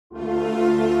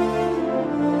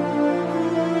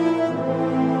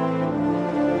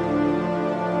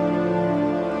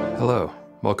Hello,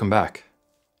 welcome back.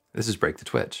 This is Break the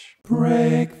Twitch.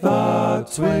 Break the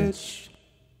Twitch.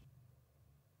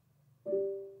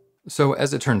 So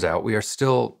as it turns out, we are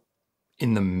still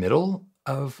in the middle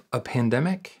of a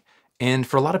pandemic. And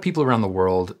for a lot of people around the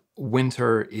world,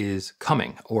 winter is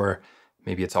coming, or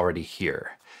maybe it's already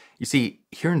here. You see,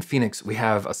 here in Phoenix, we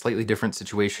have a slightly different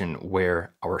situation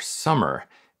where our summer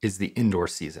is the indoor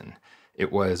season.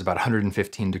 It was about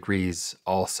 115 degrees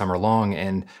all summer long,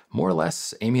 and more or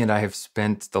less, Amy and I have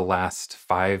spent the last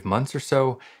 5 months or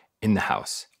so in the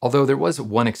house. Although there was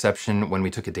one exception when we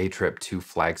took a day trip to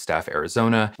Flagstaff,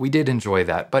 Arizona. We did enjoy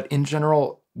that, but in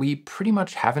general, we pretty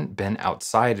much haven't been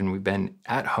outside and we've been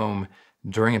at home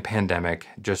during a pandemic,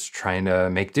 just trying to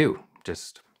make do,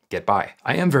 just get by.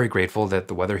 I am very grateful that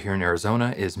the weather here in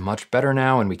Arizona is much better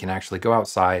now and we can actually go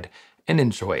outside and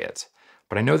enjoy it.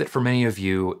 But I know that for many of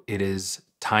you, it is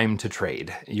time to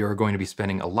trade. You're going to be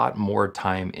spending a lot more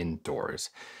time indoors.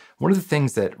 One of the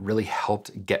things that really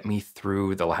helped get me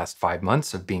through the last 5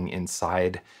 months of being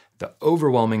inside the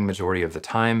overwhelming majority of the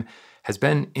time has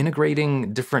been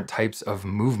integrating different types of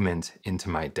movement into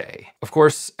my day. Of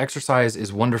course, exercise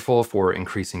is wonderful for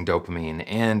increasing dopamine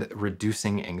and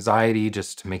reducing anxiety,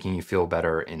 just making you feel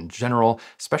better in general,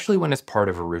 especially when it's part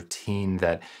of a routine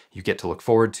that you get to look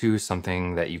forward to,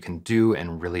 something that you can do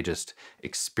and really just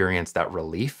experience that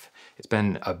relief. It's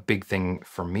been a big thing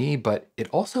for me, but it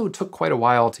also took quite a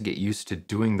while to get used to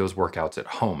doing those workouts at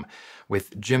home.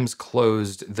 With gyms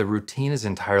closed, the routine is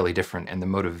entirely different and the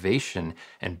motivation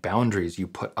and boundaries you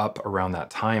put up around that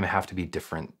time have to be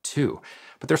different too.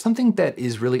 But there's something that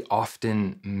is really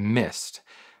often missed,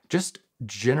 just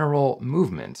general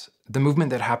movement. The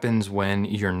movement that happens when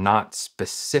you're not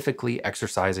specifically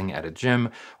exercising at a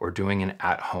gym or doing an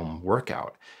at-home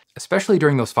workout. Especially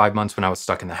during those 5 months when I was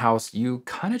stuck in the house, you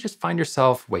kind of just find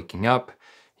yourself waking up,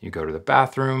 you go to the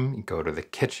bathroom, you go to the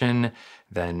kitchen,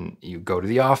 then you go to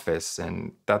the office,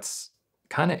 and that's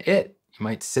kind of it. You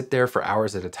might sit there for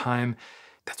hours at a time.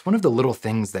 That's one of the little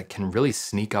things that can really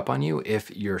sneak up on you if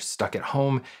you're stuck at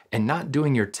home and not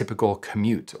doing your typical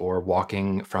commute or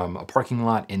walking from a parking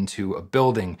lot into a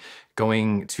building,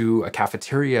 going to a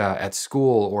cafeteria at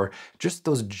school, or just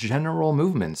those general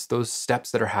movements, those steps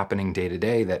that are happening day to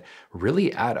day that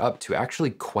really add up to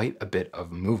actually quite a bit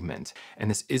of movement.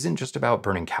 And this isn't just about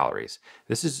burning calories.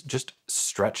 This is just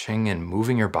stretching and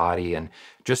moving your body and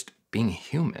just being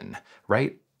human,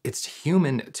 right? It's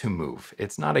human to move.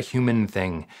 It's not a human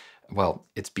thing. Well,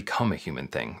 it's become a human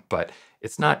thing, but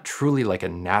it's not truly like a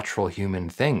natural human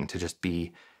thing to just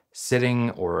be sitting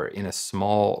or in a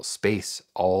small space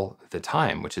all the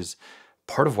time, which is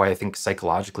part of why I think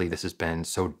psychologically this has been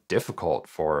so difficult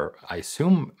for, I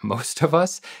assume, most of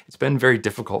us. It's been very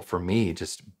difficult for me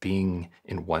just being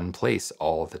in one place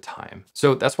all the time.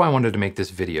 So that's why I wanted to make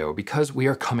this video, because we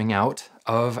are coming out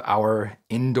of our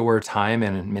indoor time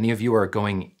and many of you are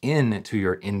going into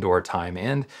your indoor time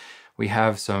and we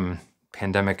have some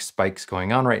pandemic spikes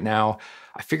going on right now.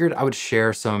 I figured I would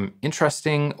share some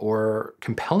interesting or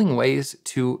compelling ways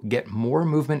to get more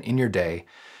movement in your day.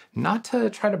 Not to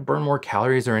try to burn more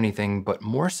calories or anything, but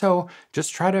more so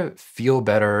just try to feel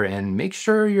better and make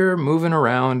sure you're moving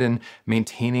around and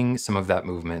maintaining some of that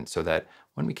movement so that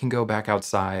when we can go back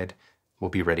outside, we'll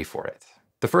be ready for it.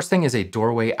 The first thing is a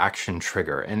doorway action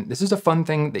trigger. And this is a fun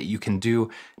thing that you can do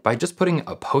by just putting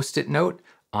a Post-it note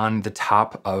on the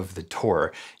top of the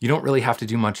door. You don't really have to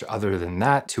do much other than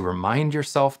that to remind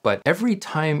yourself, but every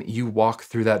time you walk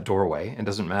through that doorway, it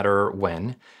doesn't matter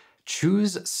when,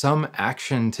 choose some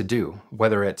action to do,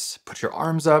 whether it's put your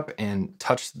arms up and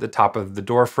touch the top of the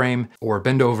door frame or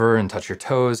bend over and touch your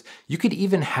toes. You could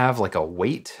even have like a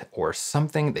weight or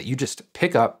something that you just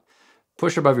pick up,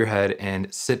 push above your head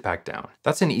and sit back down.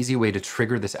 That's an easy way to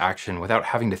trigger this action without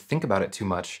having to think about it too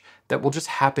much. That will just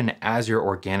happen as you're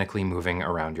organically moving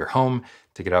around your home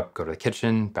to get up, go to the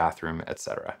kitchen, bathroom,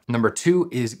 etc. Number 2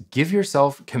 is give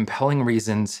yourself compelling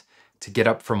reasons to get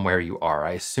up from where you are.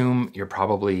 I assume you're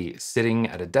probably sitting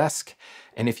at a desk,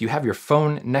 and if you have your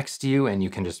phone next to you and you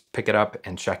can just pick it up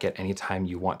and check it anytime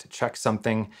you want to check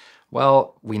something,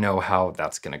 well, we know how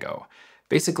that's gonna go.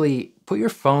 Basically, put your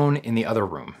phone in the other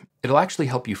room. It'll actually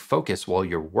help you focus while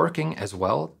you're working as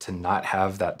well to not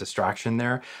have that distraction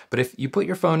there. But if you put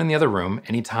your phone in the other room,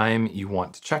 anytime you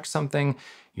want to check something,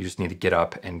 you just need to get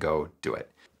up and go do it.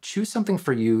 Choose something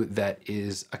for you that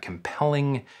is a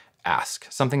compelling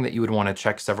ask, something that you would want to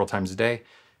check several times a day.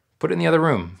 Put it in the other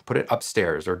room, put it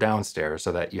upstairs or downstairs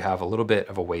so that you have a little bit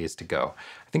of a ways to go.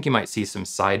 I think you might see some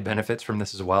side benefits from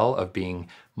this as well, of being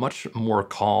much more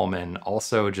calm and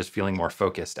also just feeling more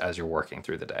focused as you're working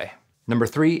through the day. Number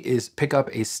 3 is pick up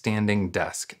a standing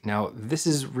desk. Now, this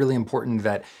is really important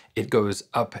that it goes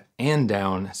up and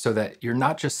down so that you're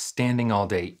not just standing all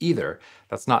day either.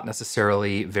 That's not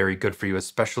necessarily very good for you,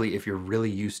 especially if you're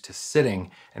really used to sitting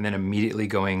and then immediately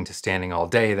going to standing all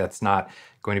day. That's not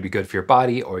going to be good for your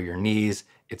body or your knees.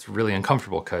 It's really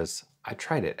uncomfortable because I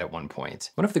tried it at one point.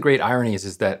 One of the great ironies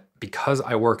is that because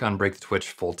I work on Break the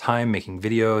Twitch full time, making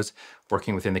videos,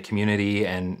 working within the community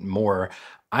and more,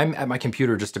 I'm at my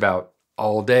computer just about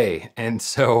all day. And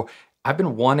so I've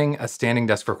been wanting a standing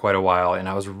desk for quite a while, and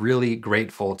I was really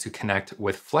grateful to connect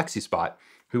with FlexiSpot,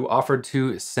 who offered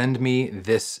to send me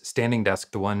this standing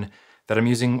desk, the one that I'm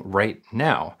using right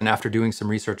now. And after doing some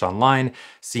research online,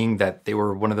 seeing that they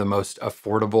were one of the most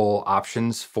affordable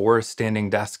options for standing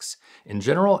desks in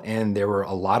general, and there were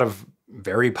a lot of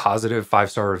very positive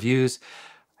 5-star reviews,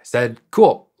 I said,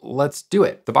 cool, let's do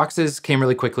it. The boxes came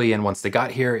really quickly, and once they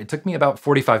got here, it took me about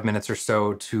 45 minutes or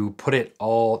so to put it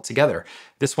all together.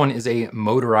 This one is a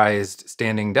motorized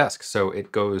standing desk, so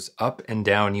it goes up and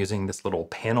down using this little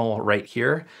panel right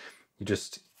here. You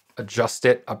just adjust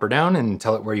it up or down and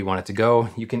tell it where you want it to go.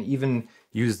 You can even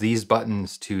use these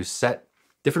buttons to set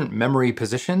different memory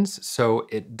positions, so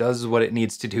it does what it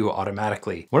needs to do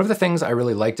automatically. One of the things I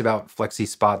really liked about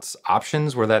FlexiSpot's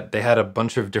options were that they had a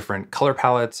bunch of different color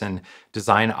palettes and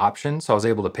design options, so I was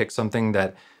able to pick something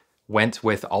that went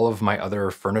with all of my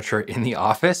other furniture in the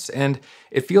office, and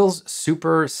it feels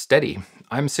super steady.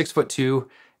 I'm 6'2",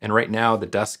 and right now the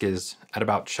desk is at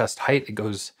about chest height. It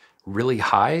goes really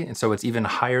high, and so it's even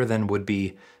higher than would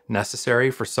be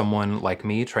necessary for someone like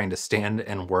me trying to stand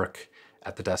and work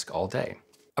at the desk all day.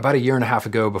 About 1.5 years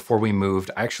ago, before we moved,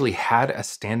 I actually had a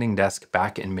standing desk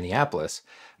back in Minneapolis,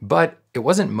 but it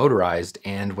wasn't motorized,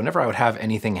 and whenever I would have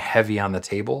anything heavy on the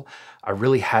table, I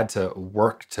really had to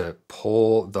work to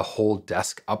pull the whole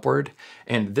desk upward.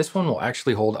 And this one will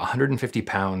actually hold 150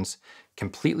 pounds,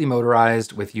 completely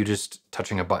motorized with you just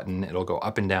touching a button. It'll go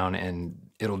up and down and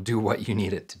it'll do what you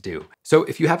need it to do. So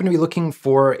if you happen to be looking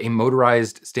for a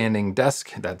motorized standing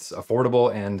desk that's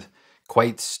affordable and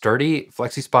quite sturdy,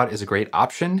 FlexiSpot is a great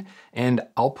option, and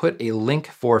I'll put a link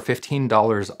for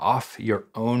 $15 off your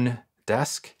own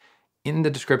desk in the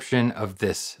description of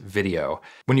this video.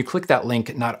 When you click that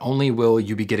link, not only will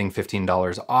you be getting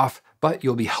 $15 off, but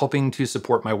you'll be helping to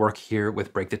support my work here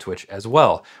with Break the Twitch as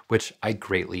well, which I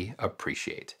greatly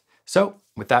appreciate. So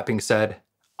with that being said,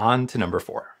 on to number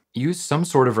 4. Use some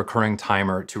sort of recurring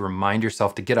timer to remind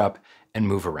yourself to get up and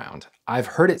move around. I've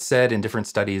heard it said in different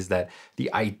studies that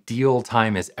the ideal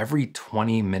time is every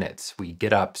 20 minutes. We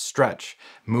get up, stretch,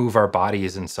 move our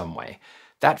bodies in some way.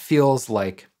 That feels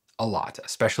like a lot,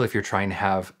 especially if you're trying to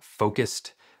have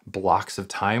focused blocks of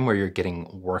time where you're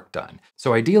getting work done.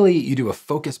 So ideally, you do a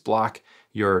focus block,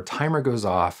 your timer goes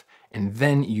off, and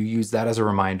then you use that as a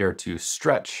reminder to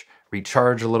stretch,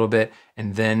 recharge a little bit,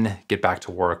 and then get back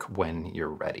to work when you're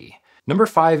ready. Number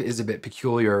 5 is a bit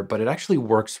peculiar, but it actually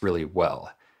works really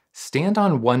well. Stand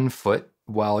on one foot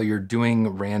while you're doing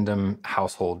random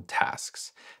household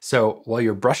tasks. So while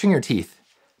you're brushing your teeth,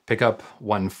 pick up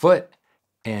one foot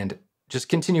and just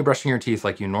continue brushing your teeth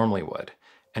like you normally would,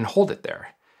 and hold it there.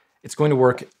 It's going to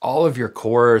work all of your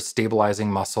core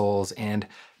stabilizing muscles and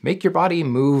make your body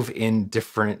move in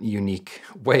different, unique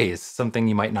ways, something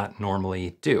you might not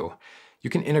normally do. You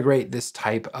can integrate this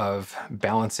type of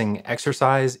balancing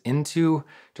exercise into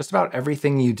just about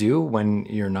everything you do when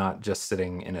you're not just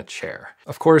sitting in a chair.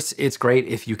 Of course, it's great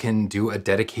if you can do a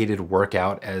dedicated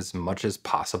workout as much as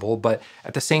possible, but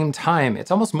at the same time, it's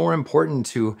almost more important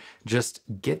to just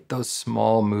get those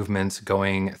small movements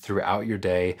going throughout your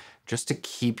day just to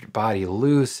keep your body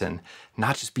loose and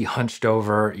not just be hunched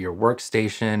over your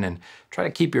workstation, and try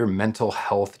to keep your mental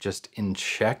health just in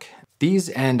check. These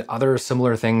and other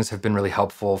similar things have been really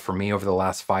helpful for me over the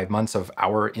last 5 months of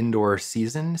our indoor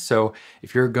season. So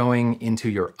if you're going into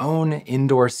your own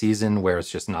indoor season where it's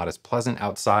just not as pleasant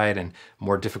outside and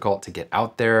more difficult to get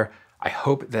out there, I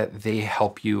hope that they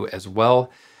help you as well.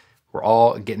 We're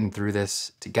all getting through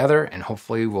this together, and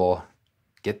hopefully we'll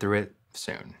get through it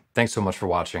soon. Thanks so much for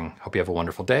watching. Hope you have a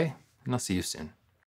wonderful day, and I'll see you soon.